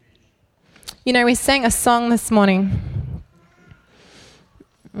You know, we sang a song this morning.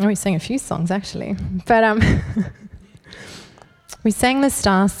 We sang a few songs actually, but we sang the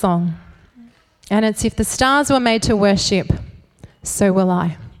star song, and it's, if the stars were made to worship, so will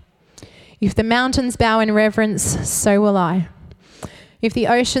I. If the mountains bow in reverence, so will I. If the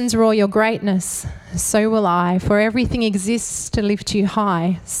oceans roar your greatness, so will I. For everything exists to lift you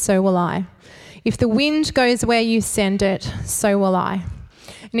high, so will I. If the wind goes where you send it, so will I.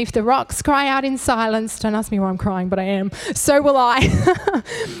 And if the rocks cry out in silence, don't ask me why I'm crying, but I am, so will I.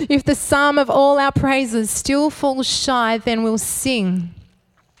 If the psalm of all our praises still falls shy, then we'll sing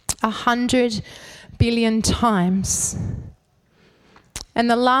 100 billion times.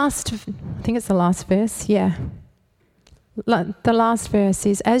 And the last, I think it's the last verse, yeah. The last verse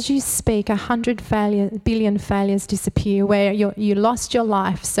is, as you speak, 100 billion failures disappear, where you lost your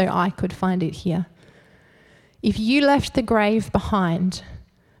life so I could find it here. If you left the grave behind,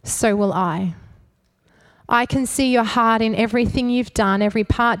 so will I. I can see your heart in everything you've done, every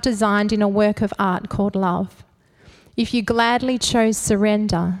part designed in a work of art called love. If you gladly chose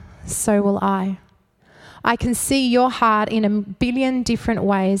surrender, so will I. I can see your heart in a billion different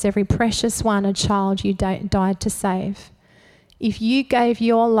ways, every precious one a child you died to save. If you gave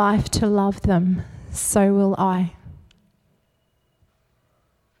your life to love them, so will I.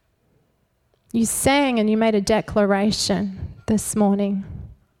 You sang and you made a declaration this morning.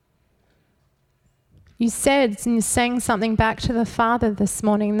 You said and you sang something back to the Father this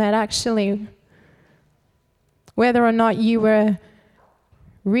morning that actually, whether or not you were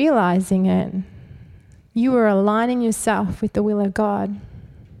realizing it, you were aligning yourself with the will of God.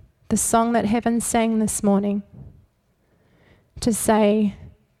 The song that heaven sang this morning, to say,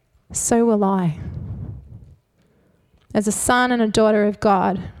 so will I. As a son and a daughter of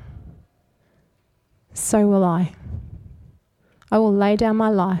God, so will I. I will lay down my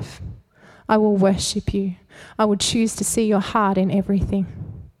life. I will worship you. I will choose to see your heart in everything.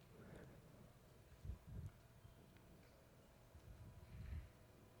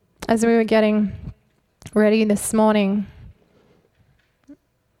 As we were getting ready this morning,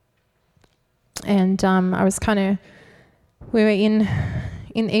 and I was we were even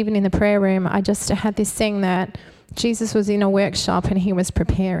in the prayer room, I just had this thing that Jesus was in a workshop and he was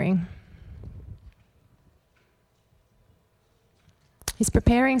preparing. He's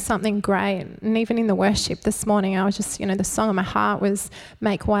preparing something great. And even in the worship this morning, I was just, the song of my heart was,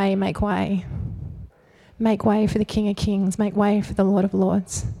 make way, make way. Make way for the King of Kings, make way for the Lord of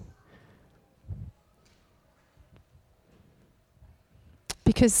Lords.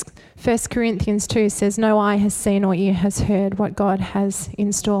 Because 1 Corinthians 2 says, no eye has seen or ear has heard what God has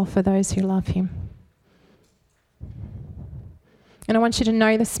in store for those who love him. And I want you to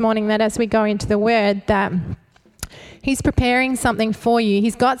know this morning that as we go into the Word, that he's preparing something for you.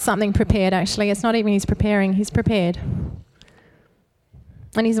 He's got something prepared, actually. It's not even he's preparing, he's prepared.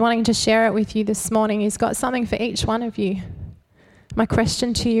 And he's wanting to share it with you this morning. He's got something for each one of you. My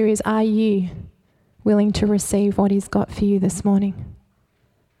question to you is, are you willing to receive what he's got for you this morning?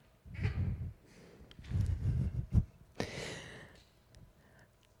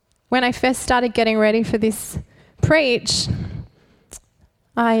 When I first started getting ready for this preach,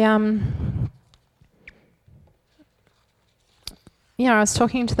 I was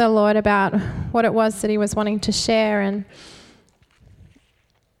talking to the Lord about what it was that he was wanting to share, and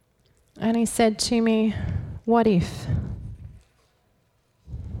he said to me, what if?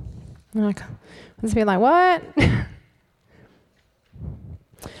 And I was a bit like, what?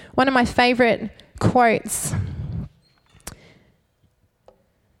 One of my favourite quotes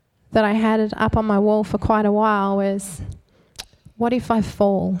that I had up on my wall for quite a while was, what if I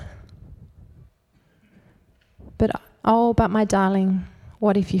fall? But my darling,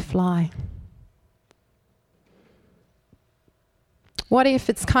 what if you fly? What if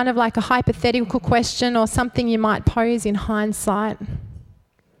it's kind of like a hypothetical question or something you might pose in hindsight?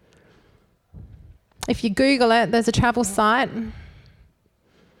 If you Google it, there's a travel site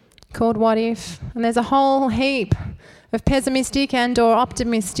called What If, and there's a whole heap of pessimistic and or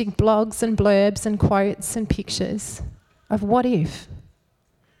optimistic blogs and blurbs and quotes and pictures of what if.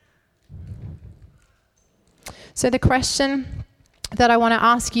 So the question that I want to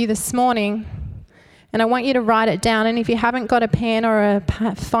ask you this morning, and I want you to write it down, and if you haven't got a pen or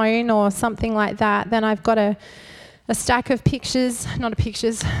a phone or something like that, then I've got a stack of pictures,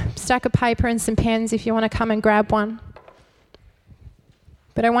 stack of paper and some pens if you want to come and grab one.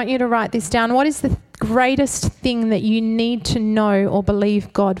 But I want you to write this down. What is the greatest thing that you need to know or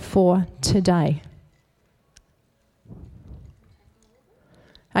believe God for today?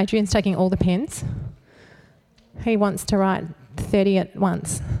 Adrian's taking all the pens. He wants to write 30 at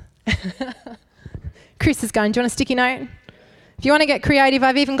once. Chris is going, do you want a sticky note? If you want to get creative,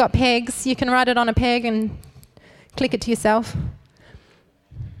 I've even got pegs. You can write it on a peg and click it to yourself.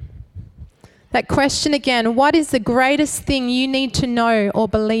 That question again, what is the greatest thing you need to know or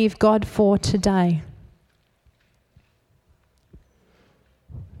believe God for today?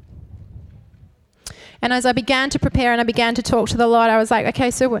 And as I began to prepare and I began to talk to the Lord, I was like, okay,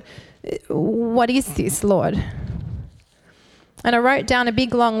 so what is this, Lord? And I wrote down a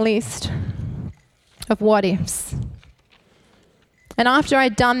big long list of what ifs. And after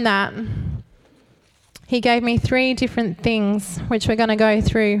I'd done that, he gave me 3 different things, which we're going to go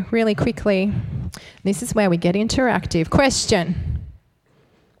through really quickly. This is where we get interactive. Question.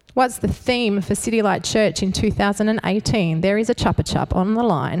 What's the theme for City Light Church in 2018? There is a Chupa Chup on the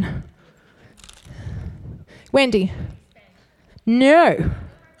line. Wendy? No.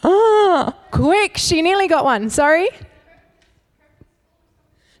 Oh, quick. She nearly got one. Sorry?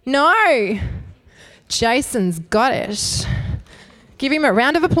 No. Jason's got it. Give him a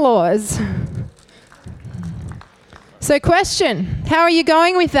round of applause. So question, how are you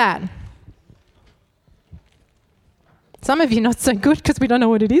going with that? Some of you not so good because we don't know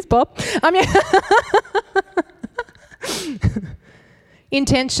what it is, Bob.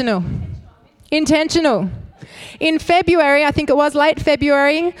 Intentional. In February, I think it was late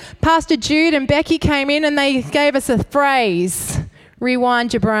February, Pastor Jude and Becky came in and they gave us a phrase,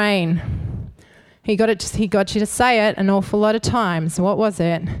 rewind your brain. He got you to say it an awful lot of times. What was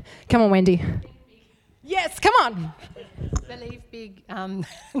it? Come on, Wendy. Yes, come on. Believe big,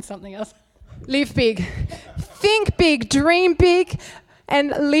 something else. Live big. Think big, dream big, and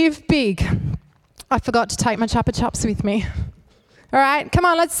live big. I forgot to take my Chupa Chups with me. All right, come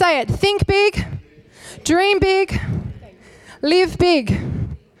on, let's say it. Think big, dream big, live big.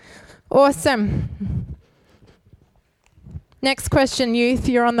 Awesome. Next question, youth,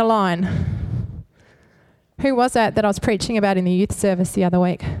 you're on the line. Who was that I was preaching about in the youth service the other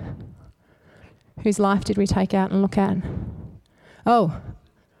week? Whose life did we take out and look at? Oh,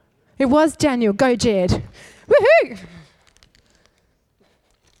 it was Daniel. Go, Jed. Woohoo!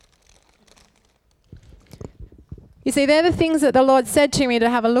 You see, they're the things that the Lord said to me to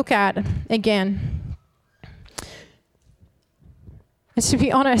have a look at again. And to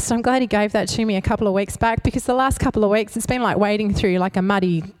be honest, I'm glad he gave that to me a couple of weeks back, because the last couple of weeks it's been like wading through like a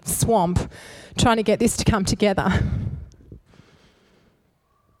muddy swamp trying to get this to come together.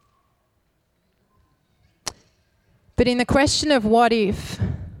 But in the question of what if,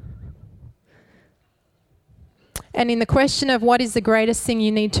 and in the question of what is the greatest thing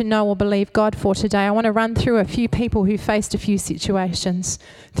you need to know or believe God for today, I want to run through a few people who faced a few situations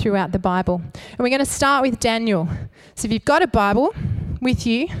throughout the Bible. And we're going to start with Daniel. So if you've got a Bible with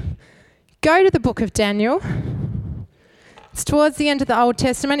you, go to the book of Daniel. It's towards the end of the Old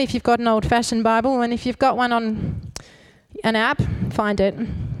Testament if you've got an old-fashioned Bible, and if you've got one on an app, find it.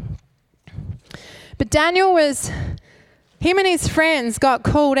 But Daniel him and his friends got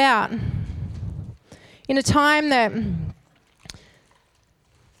called out in a time that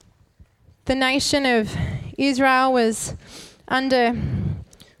the nation of Israel was they're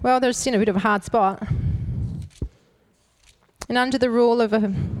just in a bit of a hard spot. And under the rule of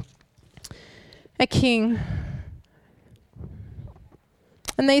a king.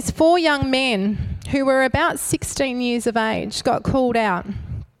 And these 4 young men who were about 16 years of age got called out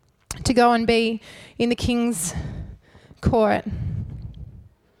to go and be in the king's court.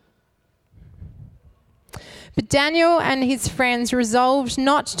 But Daniel and his friends resolved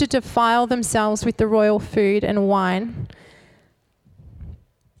not to defile themselves with the royal food and wine.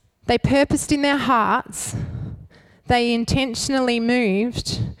 They purposed in their hearts, they intentionally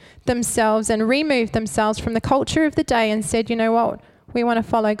moved themselves and removed themselves from the culture of the day and said, you know what, we want to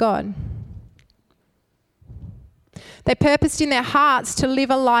follow God. They purposed in their hearts to live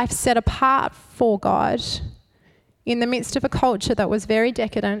a life set apart for God in the midst of a culture that was very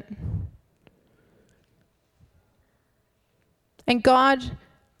decadent. And God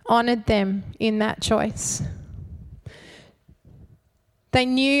honoured them in that choice. They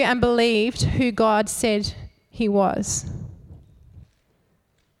knew and believed who God said he was.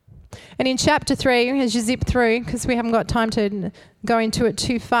 And in chapter 3, as you zip through, because we haven't got time to go into it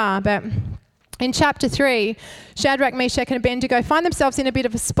too far, but in chapter 3, Shadrach, Meshach and Abednego find themselves in a bit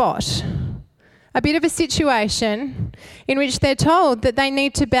of a spot, a bit of a situation in which they're told that they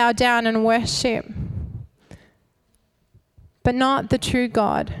need to bow down and worship, but not the true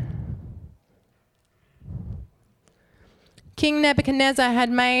God. King Nebuchadnezzar had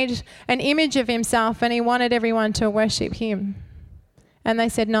made an image of himself and he wanted everyone to worship him. And they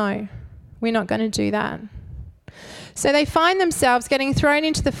said, no, we're not going to do that. So they find themselves getting thrown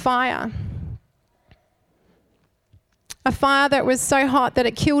into the fire. A fire that was so hot that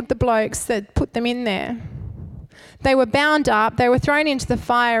it killed the blokes that put them in there. They were bound up, they were thrown into the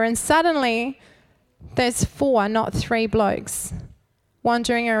fire, and suddenly there's 4, not 3 blokes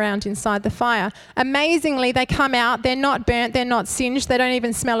wandering around inside the fire. Amazingly, they come out, they're not burnt, they're not singed, they don't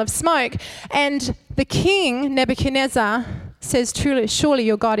even smell of smoke. And the king, Nebuchadnezzar, says, "Truly, surely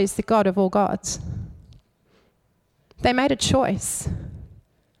your God is the God of all gods." They made a choice.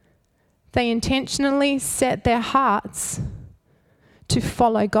 They intentionally set their hearts to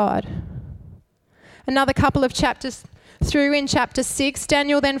follow God. Another couple of chapters through, in chapter 6,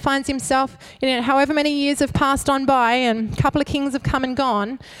 Daniel then finds himself, however many years have passed on by and a couple of kings have come and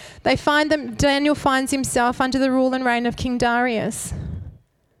gone, Daniel finds himself under the rule and reign of King Darius.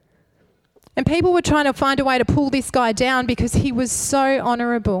 And people were trying to find a way to pull this guy down because he was so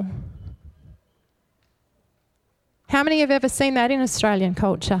honourable. How many have ever seen that in Australian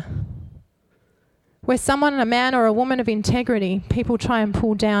culture? Where someone, a man or a woman of integrity, people try and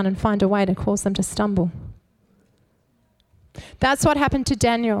pull down and find a way to cause them to stumble. That's what happened to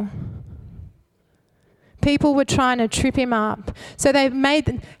Daniel. People were trying to trip him up. So they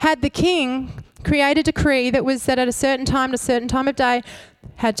had the king create a decree that was that at a certain time of day,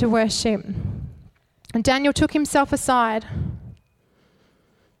 had to worship. And Daniel took himself aside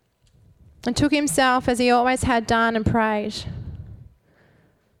and took himself, as he always had done, and prayed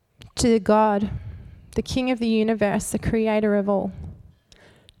to God, the King of the universe, the creator of all,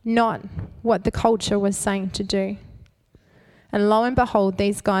 not what the culture was saying to do. And lo and behold,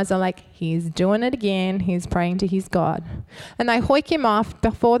 these guys are like, he's doing it again. He's praying to his God. And they hoik him off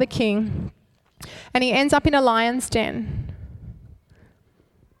before the king, and he ends up in a lion's den.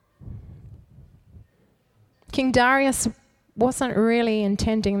 King Darius wasn't really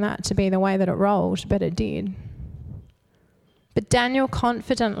intending that to be the way that it rolled, but it did. But Daniel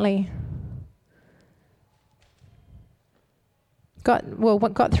confidently got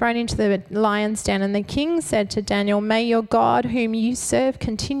thrown into the lion's den, and the king said to Daniel, "May your God whom you serve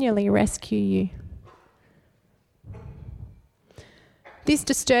continually rescue you." This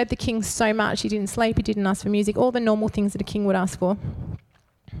disturbed the king so much. He didn't sleep, he didn't ask for music, all the normal things that a king would ask for.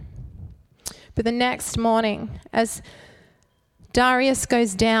 But the next morning, as Darius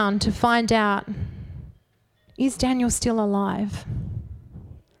goes down to find out, is Daniel still alive?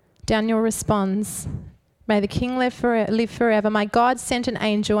 Daniel responds, "May the king live forever. My God sent an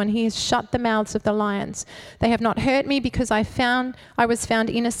angel and he has shut the mouths of the lions. They have not hurt me because I was found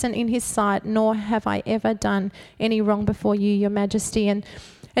innocent in his sight, nor have I ever done any wrong before you, your majesty." And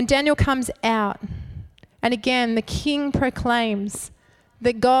Daniel comes out. And again, the king proclaims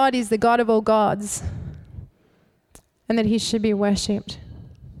that God is the God of all gods and that he should be worshipped.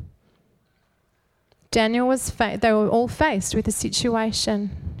 Daniel they were all faced with a situation.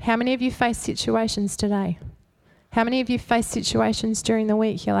 How many of you face situations today? How many of you face situations during the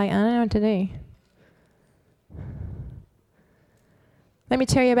week? You're like, I don't know what to do. Let me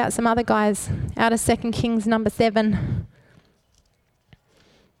tell you about some other guys out of 2 Kings number 7.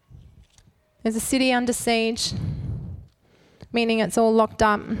 There's a city under siege, meaning it's all locked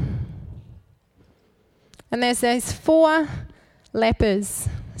up. And there's these 4 lepers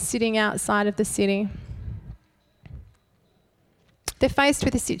sitting outside of the city. They're faced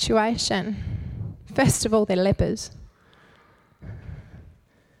with a situation. First of all, they're lepers.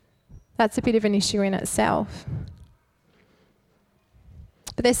 That's a bit of an issue in itself.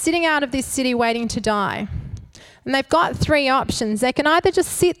 But they're sitting out of this city waiting to die. And they've got 3 options. They can either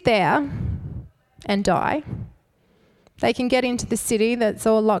just sit there and die. They can get into the city that's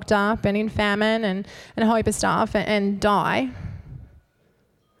all locked up and in famine and a whole heap of stuff and die.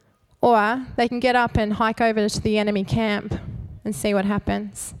 Or they can get up and hike over to the enemy camp and see what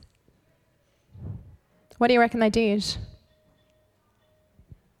happens. What do you reckon they did?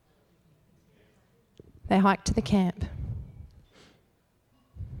 They hiked to the camp.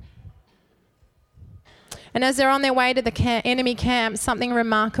 And as they're on their way to the enemy camp, something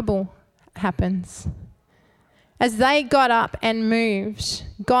remarkable happens. As they got up and moved,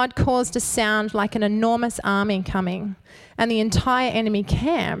 God caused a sound like an enormous army coming, and the entire enemy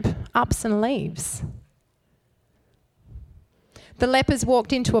camp ups and leaves. The lepers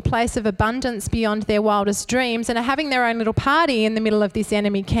walked into a place of abundance beyond their wildest dreams and are having their own little party in the middle of this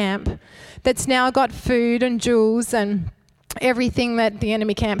enemy camp that's now got food and jewels and everything that the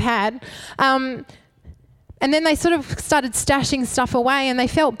enemy camp had. And then they sort of started stashing stuff away and they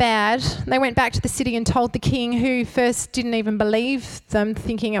felt bad. They went back to the city and told the king, who first didn't even believe them,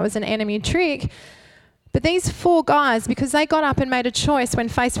 thinking it was an enemy trick. But these 4 guys, because they got up and made a choice when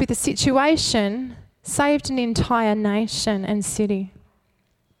faced with a situation, saved an entire nation and city.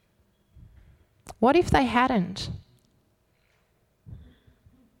 What if they hadn't?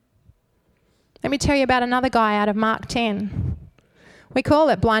 Let me tell you about another guy out of Mark 10. We call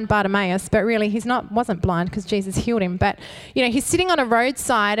it blind Bartimaeus, but really wasn't blind because Jesus healed him. But, he's sitting on a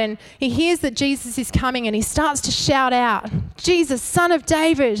roadside and he hears that Jesus is coming and he starts to shout out, "Jesus, Son of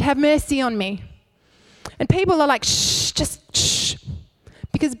David, have mercy on me." And people are like, "Shh, just shh."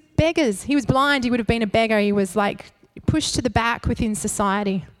 Because beggars, he was blind, he would have been a beggar. He was like pushed to the back within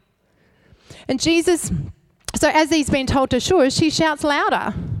society. And Jesus, so as he's been told to shush, he shouts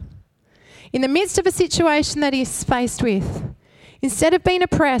louder. In the midst of a situation that he's faced with, instead of being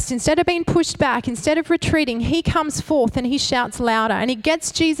oppressed, instead of being pushed back, instead of retreating, he comes forth and he shouts louder and he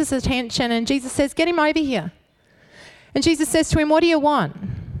gets Jesus' attention, and Jesus says, "Get him over here." And Jesus says to him, "What do you want?"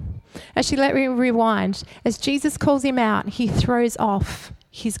 Actually, let me rewind. As Jesus calls him out, he throws off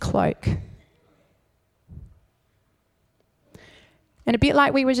his cloak. And a bit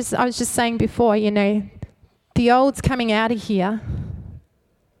like I was just saying before, the old's coming out of here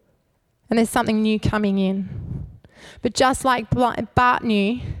and there's something new coming in. But just like Bart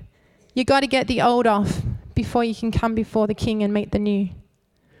knew, you got to get the old off before you can come before the King and meet the new.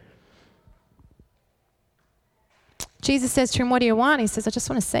 Jesus says to him, "What do you want?" He says, "I just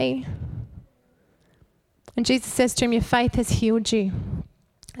want to see." And Jesus says to him, "Your faith has healed you."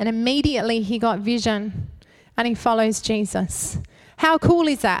 And immediately he got vision and he follows Jesus. How cool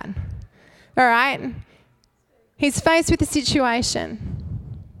is that? All right. He's faced with a situation.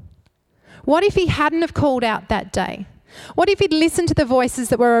 What if he hadn't have called out that day? What if he'd listened to the voices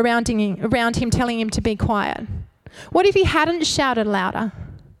that were around him telling him to be quiet? What if he hadn't shouted louder?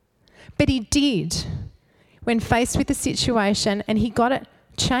 But he did when faced with the situation, and he got it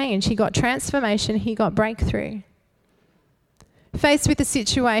changed. He got transformation. He got breakthrough. Faced with the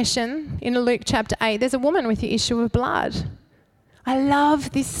situation in Luke chapter 8, there's a woman with the issue of blood. I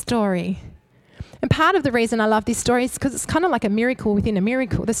love this story. And part of the reason I love this story is because it's kind of like a miracle within a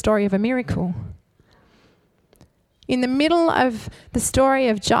miracle, the story of a miracle. In the middle of the story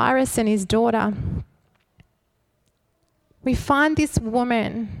of Jairus and his daughter, we find this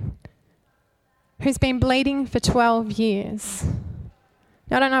woman who's been bleeding for 12 years.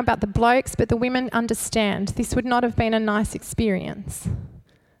 Now, I don't know about the blokes, but the women understand this would not have been a nice experience.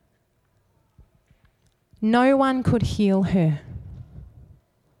 No one could heal her.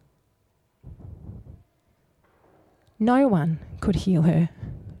 No one could heal her.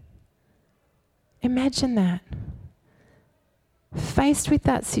 Imagine that. Faced with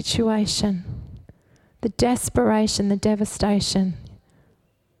that situation, the desperation, the devastation.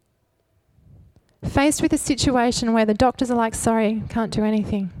 Faced with a situation where the doctors are like, "Sorry, can't do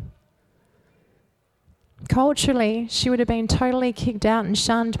anything." Culturally, she would have been totally kicked out and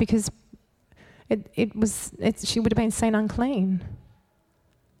shunned because she would have been seen unclean.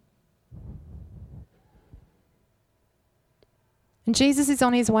 And Jesus is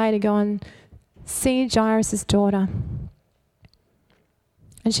on his way to go and see Jairus' daughter.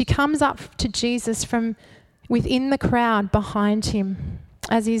 And she comes up to Jesus from within the crowd behind him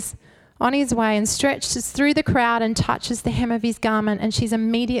as he's on his way, and stretches through the crowd and touches the hem of his garment, and she's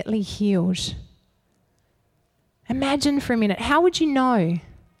immediately healed. Imagine for a minute, how would you know?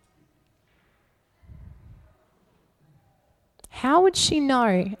 How would she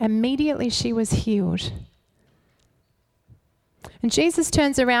know immediately she was healed? And Jesus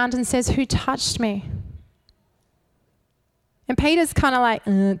turns around and says, "Who touched me?" And Peter's kind of like,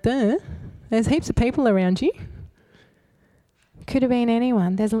 duh. There's heaps of people around you. Could have been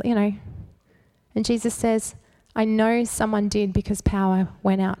anyone. And Jesus says, "I know someone did because power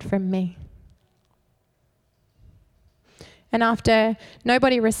went out from me." And after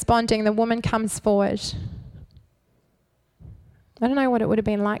nobody responding, the woman comes forward. I don't know what it would have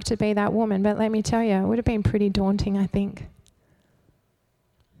been like to be that woman, but let me tell you, it would have been pretty daunting, I think.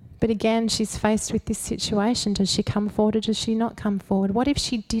 But again, she's faced with this situation. Does she come forward or does she not come forward? What if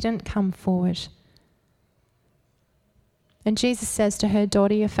she didn't come forward? And Jesus says to her,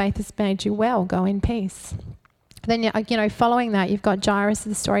 "Daughter, your faith has made you well. Go in peace." Then, following that, you've got Jairus,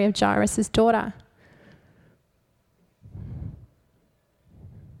 the story of Jairus' daughter.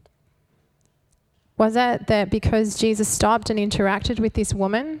 Was it that because Jesus stopped and interacted with this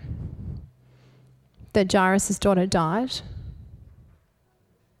woman that Jairus' daughter died?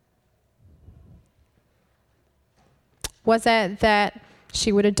 Was it that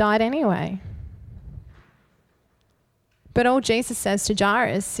she would have died anyway? But all Jesus says to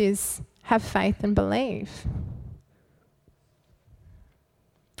Jairus is, have faith and believe.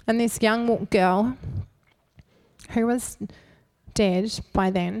 And this young girl, who was dead by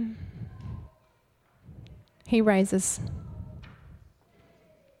then, he raises.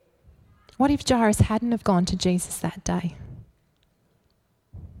 What if Jairus hadn't have gone to Jesus that day?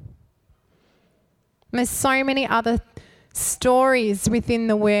 And there's so many other stories within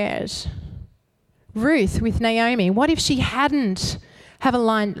the Word. Ruth with Naomi. What if she hadn't had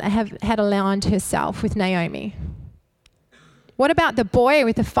aligned herself with Naomi? What about the boy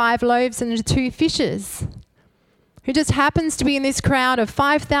with the 5 loaves and the 2 fishes, who just happens to be in this crowd of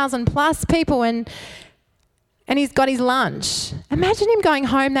 5,000 plus people and he's got his lunch? Imagine him going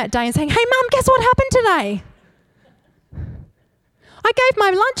home that day and saying, "Hey, Mum, guess what happened today? I gave my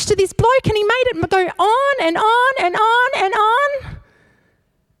lunch to this bloke and he made it go on and on and on and on.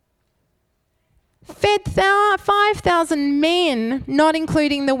 Fed 5,000 men, not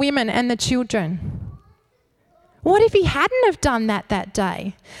including the women and the children." What if he hadn't have done that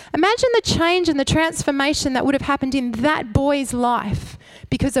day? Imagine the change and the transformation that would have happened in that boy's life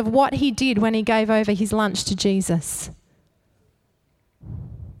because of what he did when he gave over his lunch to Jesus.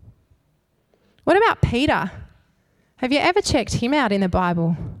 What about Peter? Have you ever checked him out in the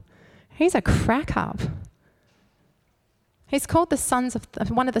Bible? He's a crack up. He's called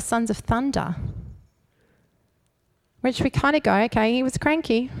one of the sons of thunder, which we kind of go, okay, he was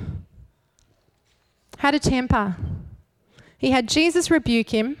cranky. Had a temper. He had Jesus rebuke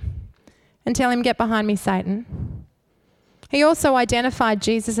him and tell him, "Get behind me, Satan." He also identified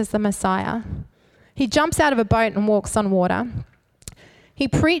Jesus as the Messiah. He jumps out of a boat and walks on water. He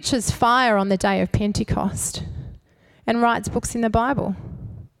preaches fire on the day of Pentecost and writes books in the Bible.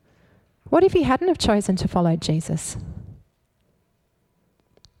 What if he hadn't have chosen to follow Jesus?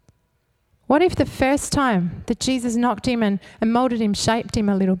 What if the first time that Jesus knocked him and moulded him, shaped him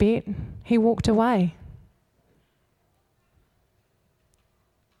a little bit, he walked away?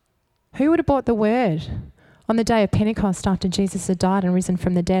 Who would have brought the word on the day of Pentecost after Jesus had died and risen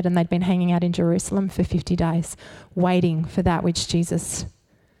from the dead and they'd been hanging out in Jerusalem for 50 days, waiting for that which Jesus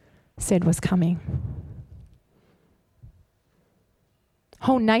said was coming?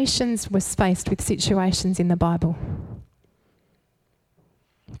 Whole nations were faced with situations in the Bible.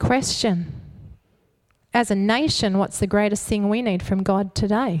 Question: as a nation, what's the greatest thing we need from God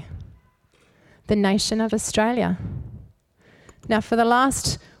today? The nation of Australia. Now, for the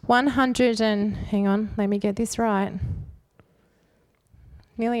last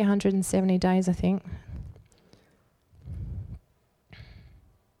 170 days, I think.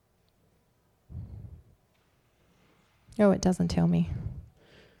 Oh, it doesn't tell me.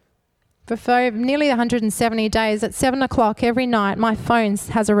 For nearly 170 days, at 7 o'clock every night, my phone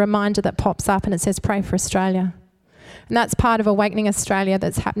has a reminder that pops up and it says, "Pray for Australia." And that's part of Awakening Australia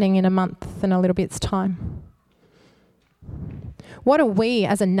that's happening in a month and a little bit's time. What do we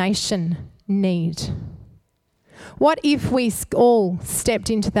as a nation need? What if we all stepped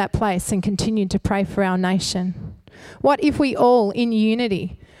into that place and continued to pray for our nation? What if we all, in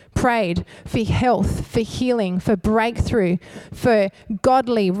unity, prayed for health, for healing, for breakthrough, for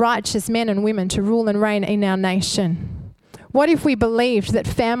godly, righteous men and women to rule and reign in our nation? What if we believed that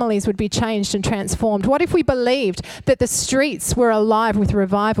families would be changed and transformed? What if we believed that the streets were alive with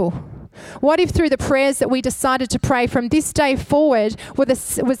revival? What if through the prayers that we decided to pray from this day forward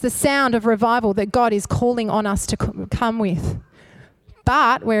was the sound of revival that God is calling on us to come with?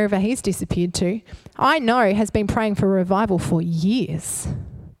 But wherever he's disappeared to, I know has been praying for revival for years.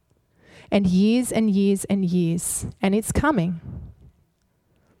 And years and years and years. And it's coming.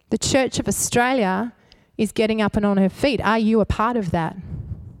 The Church of Australia is getting up and on her feet. Are you a part of that?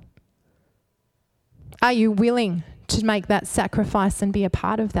 Are you willing to make that sacrifice and be a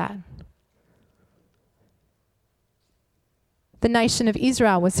part of that? The nation of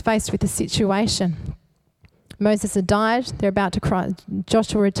Israel was faced with a situation. Moses had died. They're about to cross.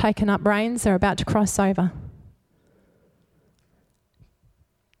 Joshua had taken up reins. They're about to cross over.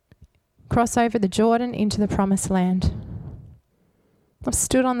 Cross over the Jordan into the promised land. I've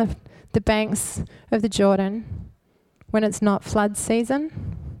stood on the banks of the Jordan when it's not flood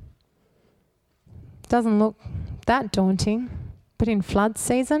season. Doesn't look that daunting, but in flood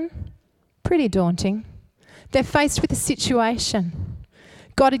season, pretty daunting. They're faced with a situation.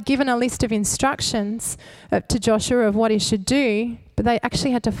 God had given a list of instructions to Joshua of what he should do, but they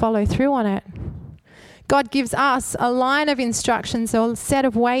actually had to follow through on it. God gives us a line of instructions or a set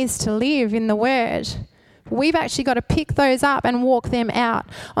of ways to live in the Word. We've actually got to pick those up and walk them out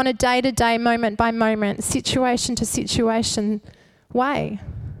on a day-to-day, moment-by-moment, situation-to-situation way.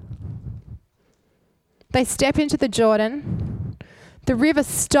 They step into the Jordan. The river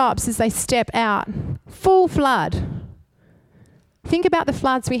stops as they step out. Full flood. Think about the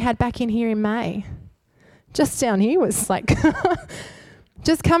floods we had back in here in May. Just down here was like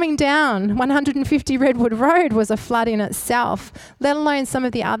Just coming down 150 Redwood Road was a flood in itself, let alone some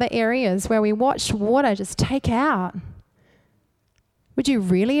of the other areas where we watched water just take out. Would you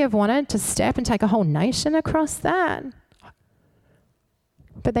really have wanted to step and take a whole nation across that?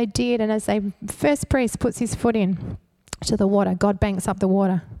 But they did, and as the first priest puts his foot in to the water, God banks up the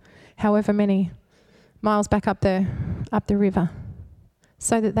water, however many miles back up the river,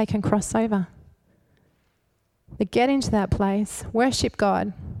 so that they can cross over. They get into that place, worship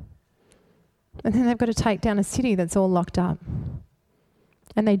God, and then they've got to take down a city that's all locked up.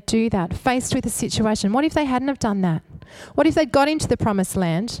 And they do that, faced with a situation. What if they hadn't have done that? What if they'd got into the promised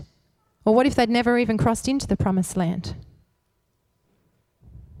land? Or what if they'd never even crossed into the promised land?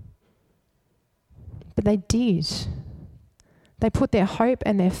 But they did. They put their hope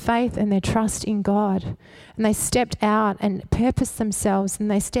and their faith and their trust in God. And they stepped out and purposed themselves,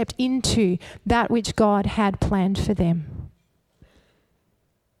 and they stepped into that which God had planned for them.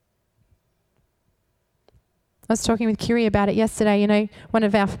 I was talking with Kiri about it yesterday. You know, one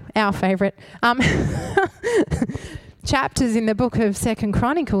of our favourite chapters in the book of 2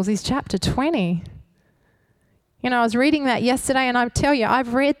 Chronicles is chapter 20. You know, I was reading that yesterday, and I tell you,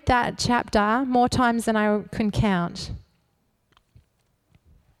 I've read that chapter more times than I can count.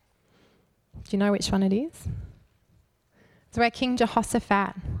 Do you know which one it is? It's where King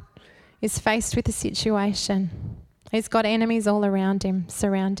Jehoshaphat is faced with a situation. He's got enemies all around him,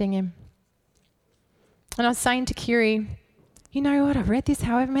 surrounding him. And I was saying to Kiri, you know what, I've read this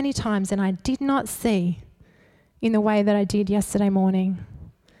however many times, and I did not see in the way that I did yesterday morning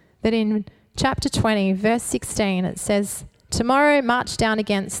that in chapter 20, verse 16, it says, tomorrow march down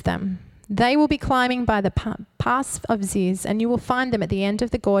against them. They will be climbing by the pass of Ziz, and you will find them at the end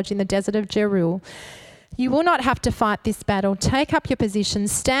of the gorge in the desert of Jeruel. You will not have to fight this battle. Take up your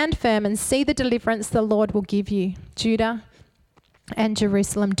positions, stand firm, and see the deliverance the Lord will give you, Judah and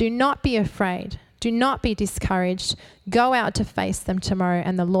Jerusalem. Do not be afraid. Do not be discouraged. Go out to face them tomorrow,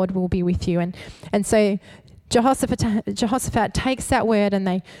 and the Lord will be with you. And so Jehoshaphat takes that word, and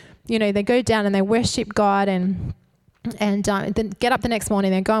they go down and they worship God, and then get up the next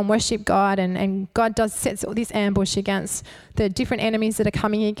morning and go and worship God, and God sets all this ambush against the different enemies that are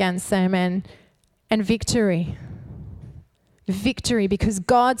coming against them, and victory. Victory, because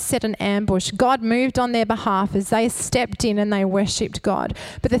God set an ambush. God moved on their behalf as they stepped in and they worshipped God.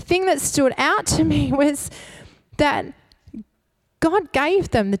 But the thing that stood out to me was that God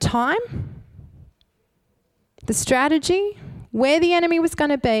gave them the time, the strategy, where the enemy was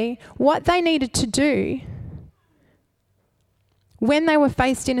going to be, what they needed to do when they were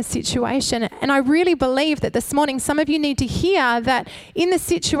faced in a situation. And I really believe that this morning some of you need to hear that in the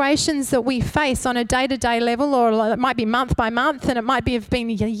situations that we face on a day-to-day level, or it might be month by month, and it might have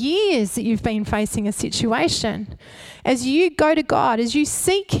been years that you've been facing a situation, as you go to God, as you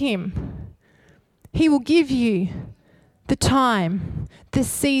seek Him, He will give you the time, the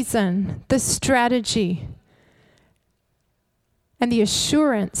season, the strategy, and the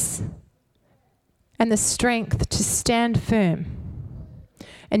assurance and the strength to stand firm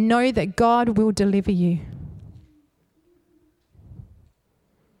and know that God will deliver you.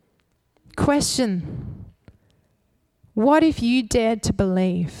 Question: what if you dared to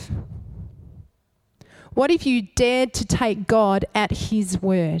believe? What if you dared to take God at His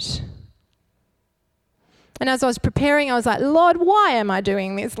word? And as I was preparing, I was like, Lord, why am I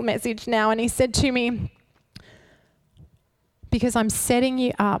doing this message now? And He said to me, because I'm setting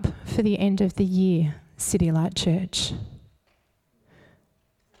you up for the end of the year, City Light Church.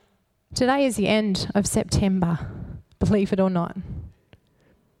 Today is the end of September, believe it or not.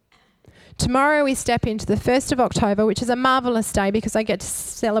 Tomorrow we step into the 1st of October, which is a marvellous day because I get to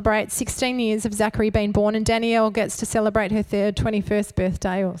celebrate 16 years of Zachary being born, and Danielle gets to celebrate her 21st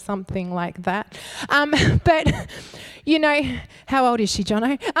birthday or something like that. But, you know, how old is she,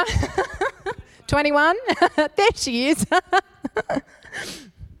 Jono? 21? There she is.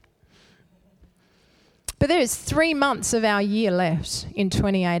 But there is 3 months of our year left in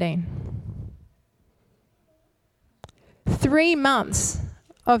 2018. 3 months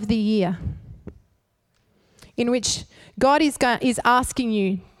of the year in which God is asking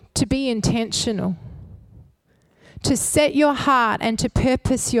you to be intentional, to set your heart and to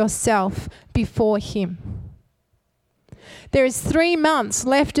purpose yourself before Him. There is 3 months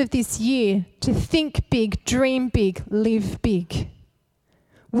left of this year to think big, dream big, live big.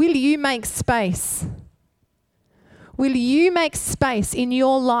 Will you make space? Will you make space in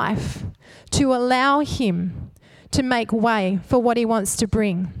your life to allow Him to make way for what He wants to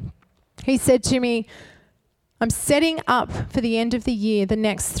bring? He said to me, I'm setting up for the end of the year, the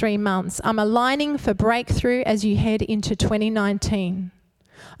next 3 months. I'm aligning for breakthrough as you head into 2019.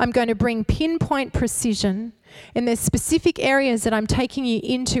 I'm going to bring pinpoint precision in the specific areas that I'm taking you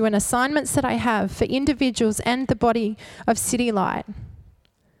into and assignments that I have for individuals and the body of City Light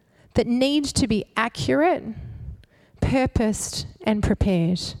that need to be accurate, purposed, and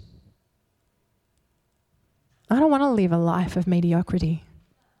prepared. I don't want to live a life of mediocrity.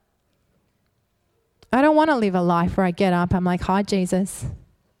 I don't want to live a life where I get up, I'm like, hi, Jesus.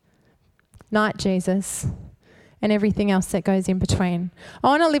 Night, Jesus. And everything else that goes in between. I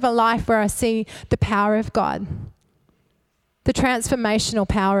want to live a life where I see the power of God, the transformational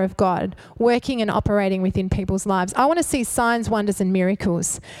power of God working and operating within people's lives. I want to see signs, wonders, and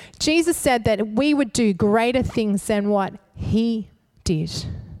miracles. Jesus said that we would do greater things than what he did.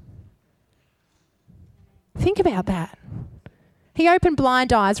 Think about that. He opened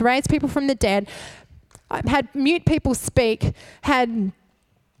blind eyes, raised people from the dead, had mute people speak, had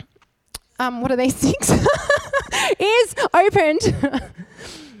what are these things? Ears opened.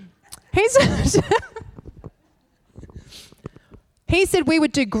 He said we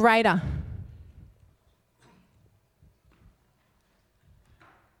would do greater.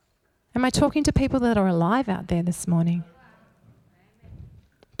 Am I talking to people that are alive out there this morning?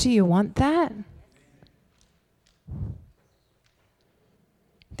 Do you want that?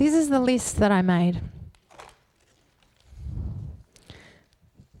 This is the list that I made.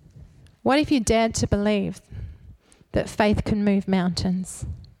 What if you dared to believe that faith can move mountains?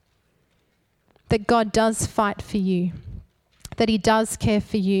 That God does fight for you? That he does care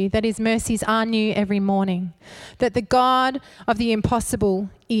for you? That his mercies are new every morning? That the God of the impossible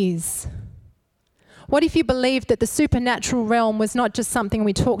is? What if you believed that the supernatural realm was not just something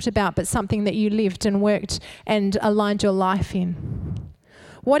we talked about, but something that you lived and worked and aligned your life in?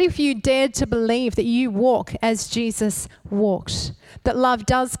 What if you dared to believe that you walk as Jesus walked? That love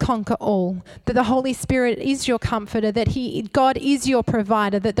does conquer all, that the Holy Spirit is your comforter, that God is your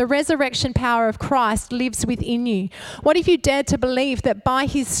provider, that the resurrection power of Christ lives within you. What if you dared to believe that by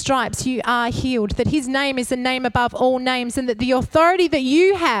his stripes you are healed, that his name is the name above all names, and that the authority that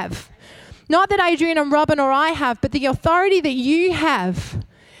you have, not that Adrian and Robin or I have, but the authority that you have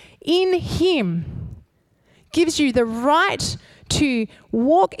in him gives you the right to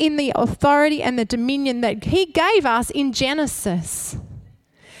walk in the authority and the dominion that he gave us in Genesis.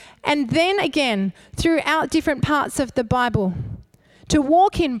 And then again, throughout different parts of the Bible, to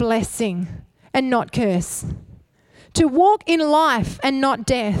walk in blessing and not curse. To walk in life and not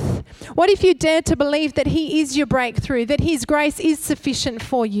death. What if you dared to believe that he is your breakthrough, that his grace is sufficient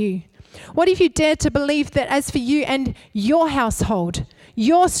for you? What if you dared to believe that as for you and your household,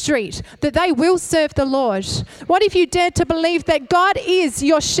 your street, that they will serve the Lord? What if you dared to believe that God is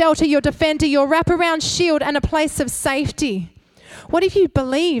your shelter, your defender, your wraparound shield, and a place of safety? What if you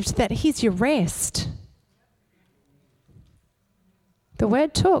believed that he's your rest? The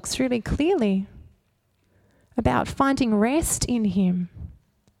word talks really clearly about finding rest in him.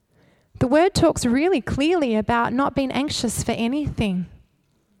 The word talks really clearly about not being anxious for anything.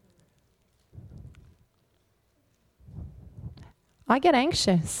 I get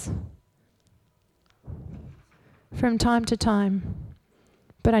anxious from time to time,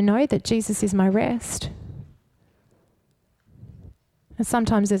 but I know that Jesus is my rest. And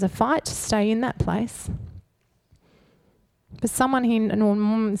sometimes there's a fight to stay in that place. But someone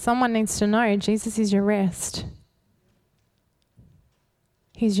needs to know Jesus is your rest.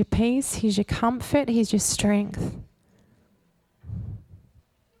 He's your peace, he's your comfort, he's your strength.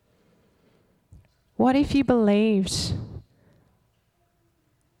 What if you believed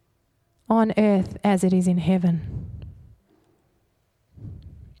on earth as it is in heaven?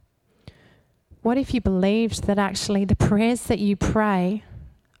 What if you believed that actually the prayers that you pray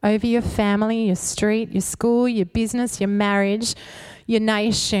over your family, your street, your school, your business, your marriage, your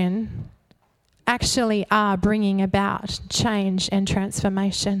nation, actually are bringing about change and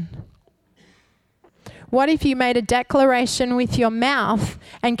transformation? What if you made a declaration with your mouth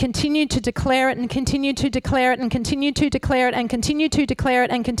and continued to declare it and continued to declare it and continued to declare it and continued to declare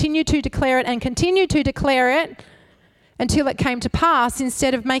it and continued to declare it and continued to declare it until it came to pass,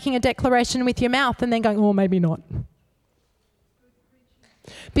 instead of making a declaration with your mouth and then going, oh, maybe not?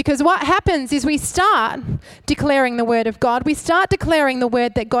 Because what happens is we start declaring the word of God. We start declaring the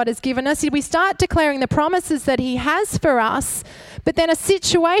word that God has given us. We start declaring the promises that he has for us. But then a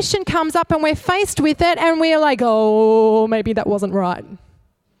situation comes up and we're faced with it and we're like, oh, maybe that wasn't right.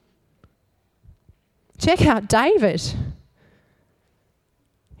 Check out David.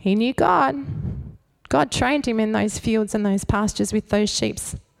 He knew God. God trained him in those fields and those pastures with those sheep.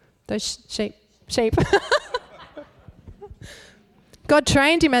 God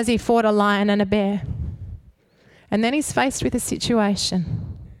trained him as he fought a lion and a bear. And then he's faced with a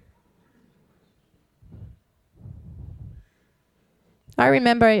situation. I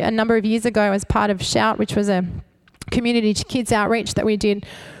remember a number of years ago as part of Shout, which was a community kids outreach that we did,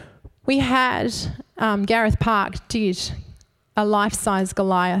 we had Gareth Park did a life-size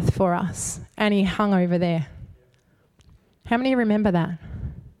Goliath for us, and he hung over there. How many remember that?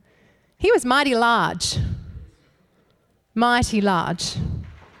 He was mighty large. Mighty large.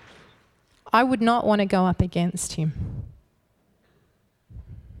 I would not want to go up against him.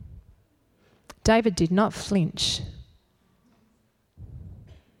 David did not flinch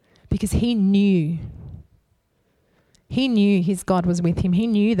because he knew his God was with him. He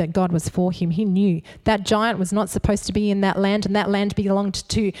knew that God was for him. He knew that giant was not supposed to be in that land, and that land belonged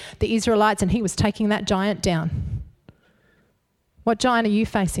to the Israelites, and he was taking that giant down. What giant are you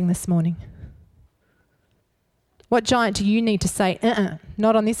facing this morning? What giant do you need to say,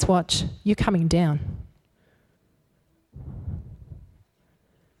 not on this watch, you're coming down?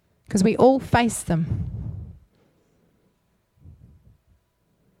 Because we all face them.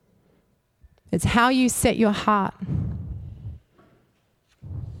 It's how you set your heart.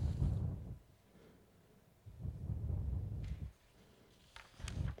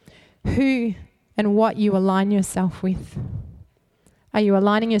 Who and what you align yourself with. Are you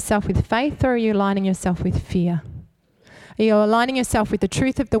aligning yourself with faith, or are you aligning yourself with fear? Are you aligning yourself with the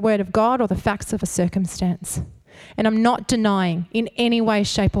truth of the Word of God or the facts of a circumstance? And I'm not denying in any way,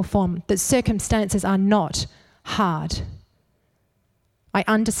 shape or form that circumstances are not hard. I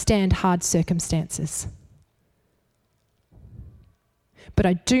understand hard circumstances. But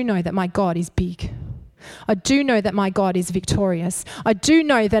I do know that my God is big. I do know that my God is victorious. I do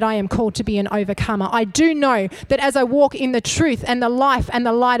know that I am called to be an overcomer. I do know that as I walk in the truth and the life and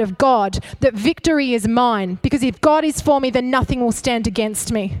the light of God, that victory is mine. Because if God is for me, then nothing will stand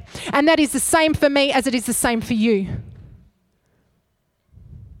against me. And that is the same for me as it is the same for you.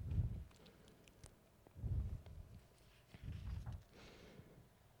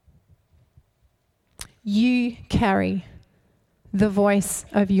 You carry the voice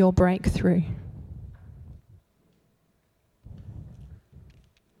of your breakthrough.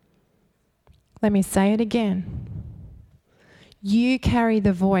 Let me say it again. You carry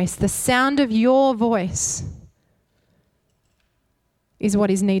the voice. The sound of your voice is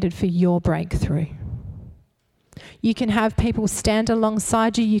what is needed for your breakthrough. You can have people stand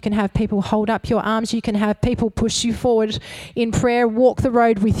alongside you. You can have people hold up your arms. You can have people push you forward in prayer, walk the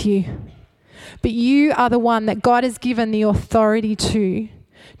road with you. But you are the one that God has given the authority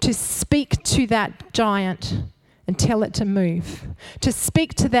to speak to that giant and tell it to move. To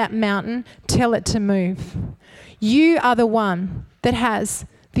speak to that mountain, tell it to move. You are the one that has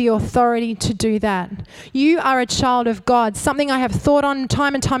the authority to do that. You are a child of God. Something I have thought on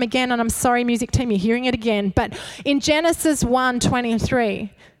time and time again, and I'm sorry, music team, you're hearing it again. But in Genesis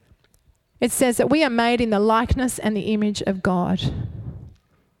 1:23, it says that we are made in the likeness and the image of God.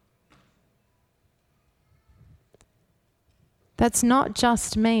 That's not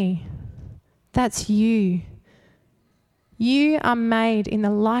just me. That's you. You are made in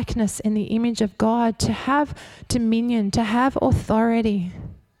the likeness and the image of God to have dominion, to have authority.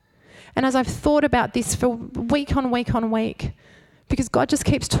 And as I've thought about this for week on week on week, because God just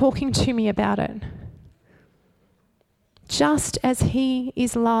keeps talking to me about it. Just as He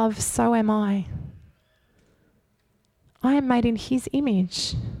is love, so am I. I am made in His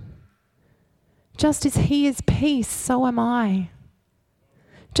image. Just as He is peace, so am I.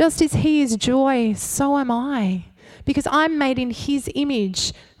 Just as He is joy, so am I. Because I'm made in His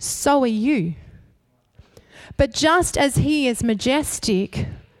image, so are you. But just as He is majestic,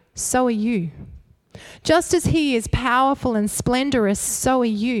 so are you. Just as He is powerful and splendorous, so are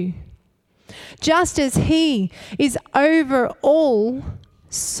you. Just as He is over all,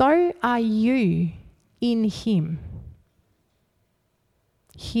 so are you in Him.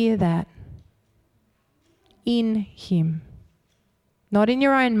 Hear that. In Him. Not in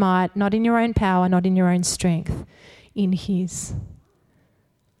your own might, not in your own power, not in your own strength. In His.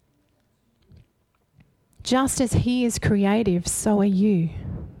 Just as He is creative, so are you.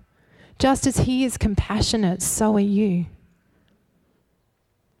 Just as He is compassionate, so are you.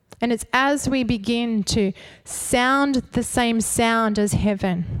 And it's as we begin to sound the same sound as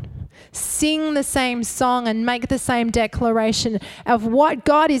heaven, sing the same song and make the same declaration of what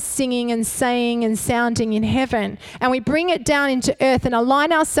God is singing and saying and sounding in heaven, and we bring it down into earth and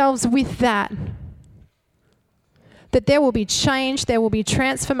align ourselves with that there will be change, there will be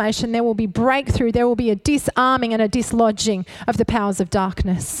transformation, there will be breakthrough, there will be a disarming and a dislodging of the powers of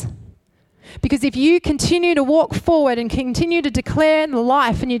darkness. Because if you continue to walk forward and continue to declare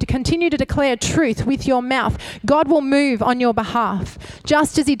life and you continue to declare truth with your mouth, God will move on your behalf,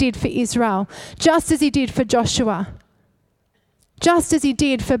 just as He did for Israel, just as He did for Joshua, just as he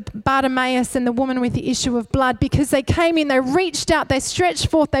did for Bartimaeus and the woman with the issue of blood, because they came in, they reached out, they stretched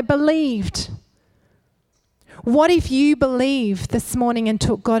forth, they believed. What if you believed this morning and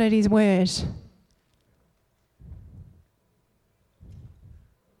took God at his word?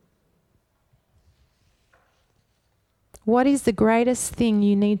 What is the greatest thing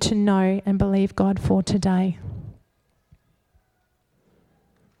you need to know and believe God for today?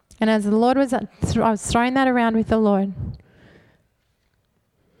 And as the Lord was, I was throwing that around with the Lord,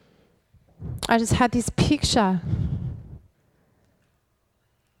 I just had this picture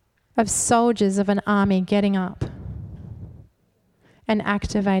of soldiers of an army getting up and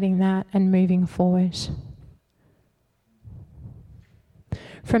activating that and moving forward.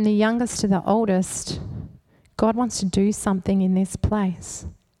 From the youngest to the oldest, God wants to do something in this place.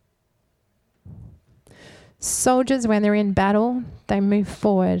 Soldiers, when they're in battle, they move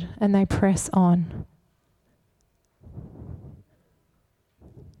forward and they press on.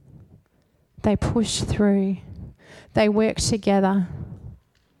 They push through. They work together.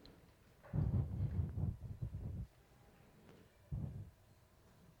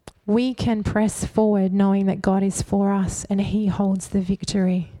 We can press forward knowing that God is for us and he holds the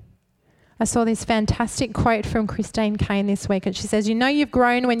victory. I saw this fantastic quote from Christine Kane this week, and she says, "You know you've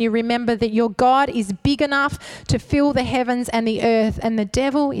grown when you remember that your God is big enough to fill the heavens and the earth, and the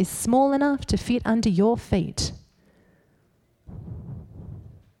devil is small enough to fit under your feet."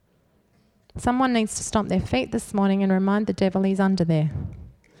 Someone needs to stomp their feet this morning and remind the devil he's under there.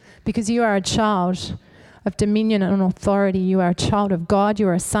 Because you are a child of dominion and authority. You are a child of God. You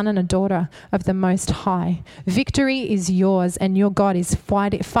are a son and a daughter of the Most High. Victory is yours, and your God is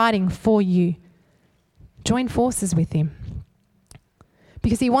fighting for you. Join forces with him.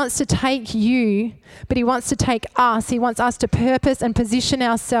 Because he wants to take you, but he wants to take us. He wants us to purpose and position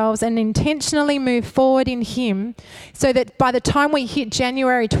ourselves and intentionally move forward in him, so that by the time we hit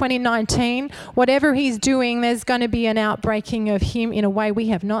January 2019, whatever he's doing, there's going to be an outbreaking of him in a way we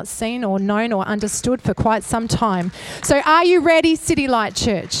have not seen or known or understood for quite some time. So are you ready, City Light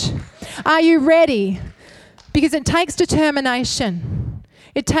Church? Are you ready? Because it takes determination.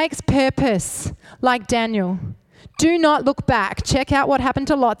 It takes purpose, like Daniel. Do not look back. Check out what happened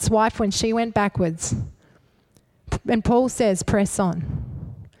to Lot's wife when she went backwards. And Paul says, press on.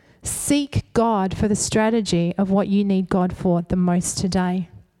 Seek God for the strategy of what you need God for the most today.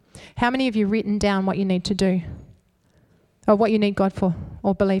 How many of you written down what you need to do? Or what you need God for,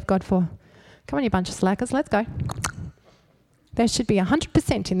 or believe God for? Come on, you bunch of slackers, let's go. There should be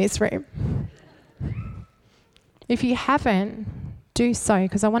 100% in this room. If you haven't, do so,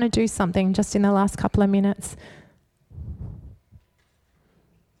 because I want to do something just in the last couple of minutes.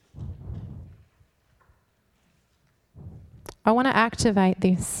 I want to activate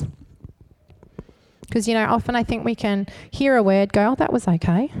this. Because, often I think we can hear a word, go, oh, that was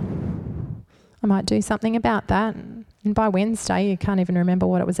okay. I might do something about that. And by Wednesday, you can't even remember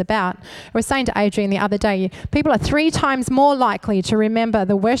what it was about. I was saying to Adrian the other day, people are 3 times more likely to remember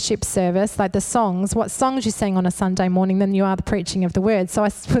the worship service, like the songs, what songs you sang on a Sunday morning, than you are the preaching of the word. So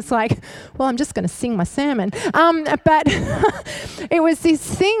I was like, well, I'm just going to sing my sermon. But it was this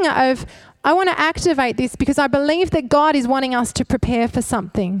thing of, I want to activate this because I believe that God is wanting us to prepare for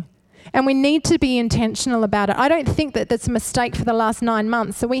something. And we need to be intentional about it. I don't think that that's a mistake for the last 9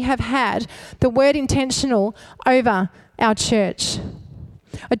 months. So we have had the word intentional over our church.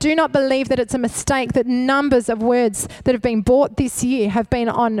 I do not believe that it's a mistake that numbers of words that have been bought this year have been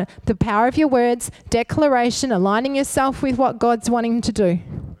on the power of your words, declaration, aligning yourself with what God's wanting to do.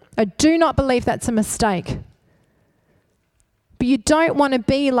 I do not believe that's a mistake. But you don't want to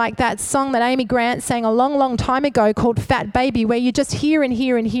be like that song that Amy Grant sang a long, long time ago called Fat Baby, where you just hear and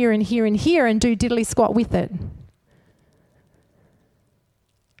hear and hear and hear and hear and do diddly squat with it.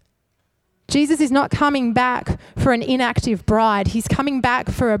 Jesus is not coming back for an inactive bride. He's coming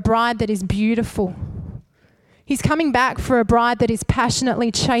back for a bride that is beautiful. He's coming back for a bride that is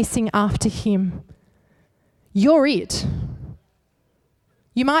passionately chasing after him. You're it.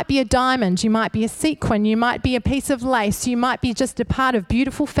 You might be a diamond, you might be a sequin, you might be a piece of lace, you might be just a part of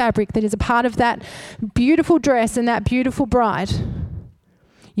beautiful fabric that is a part of that beautiful dress and that beautiful bride.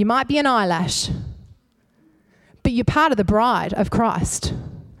 You might be an eyelash, but you're part of the bride of Christ.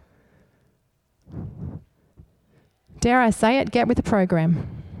 Dare I say it? Get with the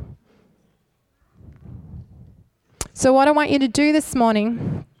program. So what I want you to do this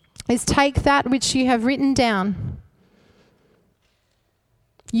morning is take that which you have written down.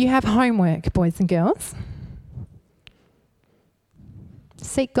 You have homework, boys and girls.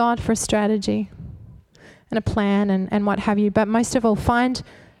 Seek God for a strategy and a plan and what have you. But most of all, find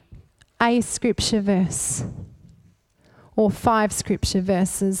a scripture verse or 5 scripture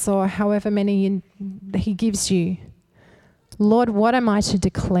verses, or however many he gives you. Lord, what am I to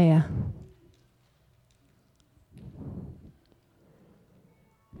declare?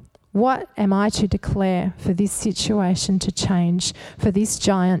 What am I to declare for this situation to change, for this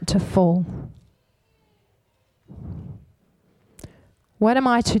giant to fall? What am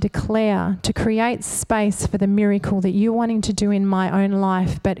I to declare to create space for the miracle that you're wanting to do in my own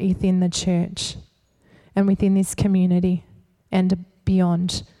life, but within the church and within this community and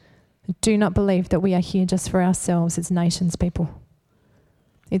beyond? Do not believe that we are here just for ourselves. It's nations, people.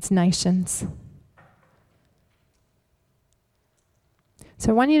 It's nations. So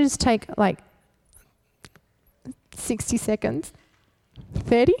I want you to just take 60 seconds,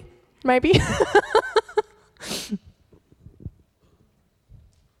 30 maybe.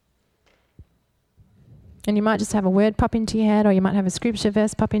 And you might just have a word pop into your head, or you might have a scripture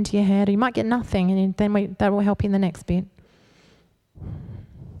verse pop into your head, or you might get nothing, and then that will help you in the next bit.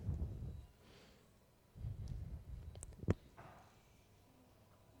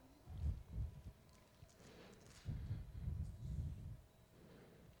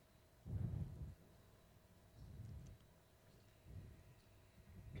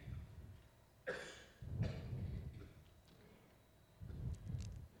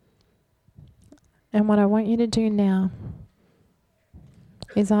 And what I want you to do now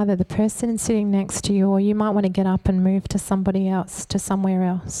is either the person sitting next to you, or you might want to get up and move to somebody else, to somewhere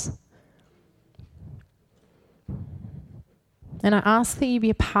else. And I ask that you be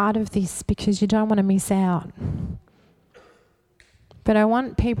a part of this because you don't want to miss out. But I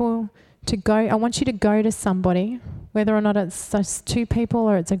want people to go, I want you to go to somebody, whether or not it's just 2 people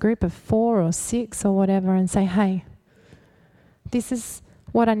or it's a group of 4 or 6 or whatever, and say, hey, this is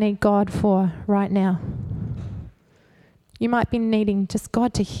what I need God for right now. You might be needing just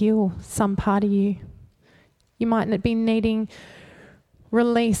God to heal some part of you. You might be needing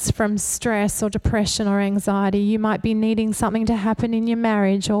release from stress or depression or anxiety. You might be needing something to happen in your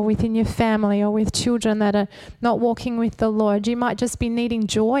marriage or within your family or with children that are not walking with the Lord. You might just be needing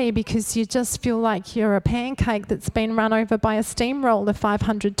joy because you just feel like you're a pancake that's been run over by a steamroller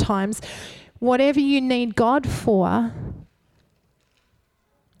 500 times. Whatever you need God for,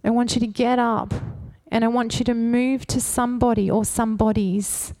 I want you to get up and I want you to move to somebody or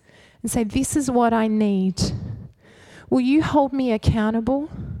somebodies and say, this is what I need. Will you hold me accountable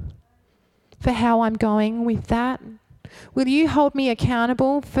for how I'm going with that? Will you hold me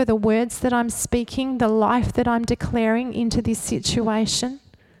accountable for the words that I'm speaking, the life that I'm declaring into this situation,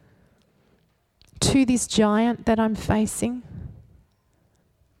 to this giant that I'm facing?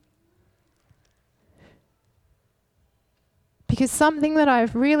 Because something that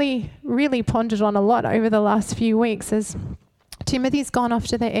I've really, really pondered on a lot over the last few weeks as Timothy's gone off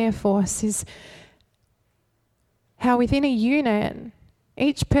to the Air Force is how within a unit,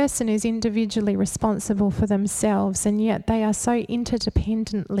 each person is individually responsible for themselves, and yet they are so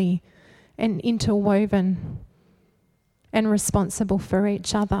interdependently and interwoven and responsible for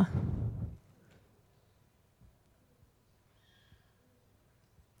each other.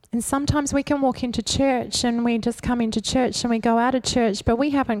 And sometimes we can walk into church and we just come into church and we go out of church, but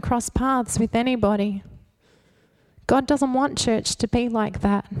we haven't crossed paths with anybody. God doesn't want church to be like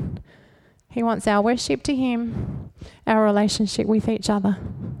that. He wants our worship to Him, our relationship with each other.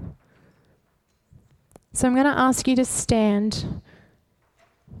 So I'm going to ask you to stand.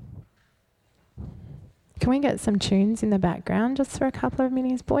 Can we get some tunes in the background just for a couple of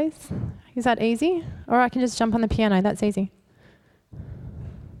minutes, boys? Is that easy? Or I can just jump on the piano, that's easy.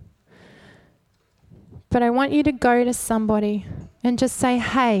 But I want you to go to somebody and just say,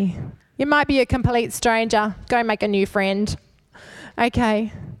 hey, you might be a complete stranger. Go make a new friend.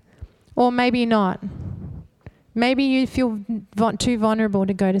 Okay. Or maybe not. Maybe you feel too vulnerable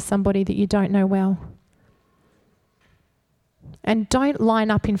to go to somebody that you don't know well. And don't line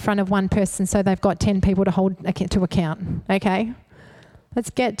up in front of one person so they've got 10 people to hold to account. Okay? Let's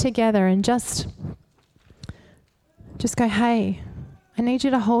get together and just go, hey, I need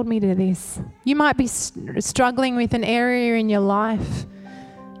you to hold me to this. You might be struggling with an area in your life.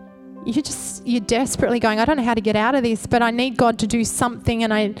 You're desperately going, I don't know how to get out of this, but I need God to do something,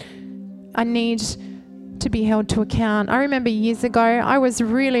 and I need to be held to account. I remember years ago, I was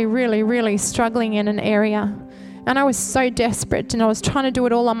really, really, really struggling in an area, and I was so desperate, and I was trying to do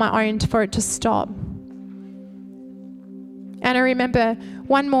it all on my own for it to stop. And I remember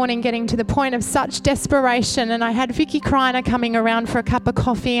one morning getting to the point of such desperation, and I had Vicky Kreiner coming around for a cup of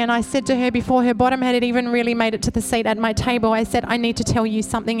coffee, and I said to her before her bottom had even really made it to the seat at my table, I said, I need to tell you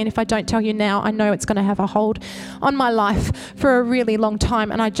something, and if I don't tell you now, I know it's going to have a hold on my life for a really long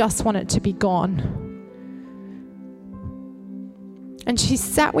time, and I just want it to be gone. And she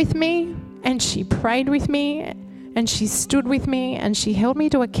sat with me and she prayed with me and she stood with me and she held me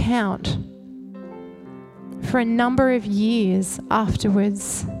to account for a number of years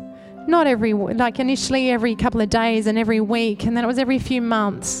afterwards. Not initially every couple of days and every week, and then it was every few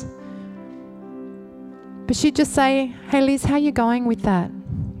months. But she'd just say, "Hey Liz, how you going with that?"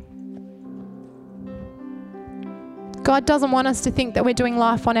 God doesn't want us to think that we're doing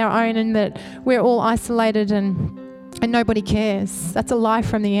life on our own and that we're all isolated and nobody cares. That's a lie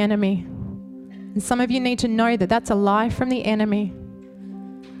from the enemy. And some of you need to know that that's a lie from the enemy.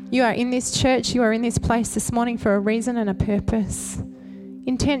 You are in this church, you are in this place this morning for a reason and a purpose.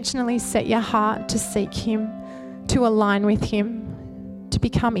 Intentionally set your heart to seek Him, to align with Him, to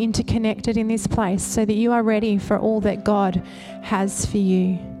become interconnected in this place so that you are ready for all that God has for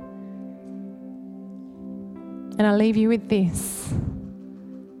you. And I leave you with this.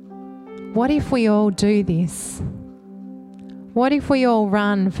 What if we all do this? What if we all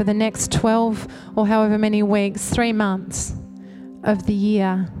run for the next 12 or however many weeks, 3 months of the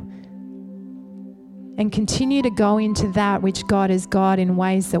year, and continue to go into that which God is God in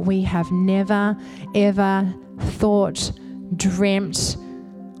ways that we have never, ever thought, dreamt,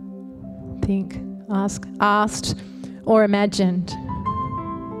 asked, or imagined?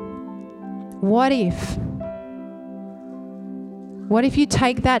 What if? What if you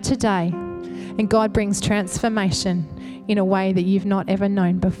take that today and God brings transformation in a way that you've not ever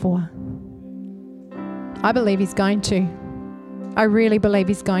known before? I believe He's going to. I really believe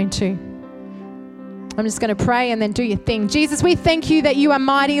He's going to. I'm just going to pray and then do your thing. Jesus, we thank you that you are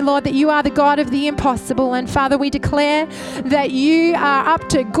mighty, Lord, that you are the God of the impossible. And Father, we declare that you are up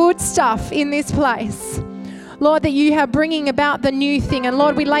to good stuff in this place. Lord, that you are bringing about the new thing. And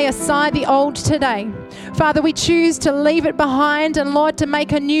Lord, we lay aside the old today. Father, we choose to leave it behind and Lord, to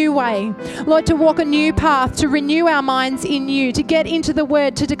make a new way. Lord, to walk a new path, to renew our minds in you, to get into the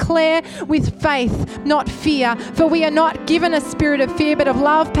word, to declare with faith, not fear. For we are not given a spirit of fear, but of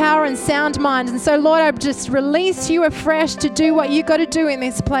love, power, and sound mind. And so, Lord, I just release you afresh to do what you got to do in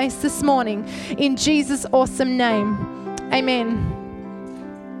this place this morning. In Jesus' awesome name. Amen.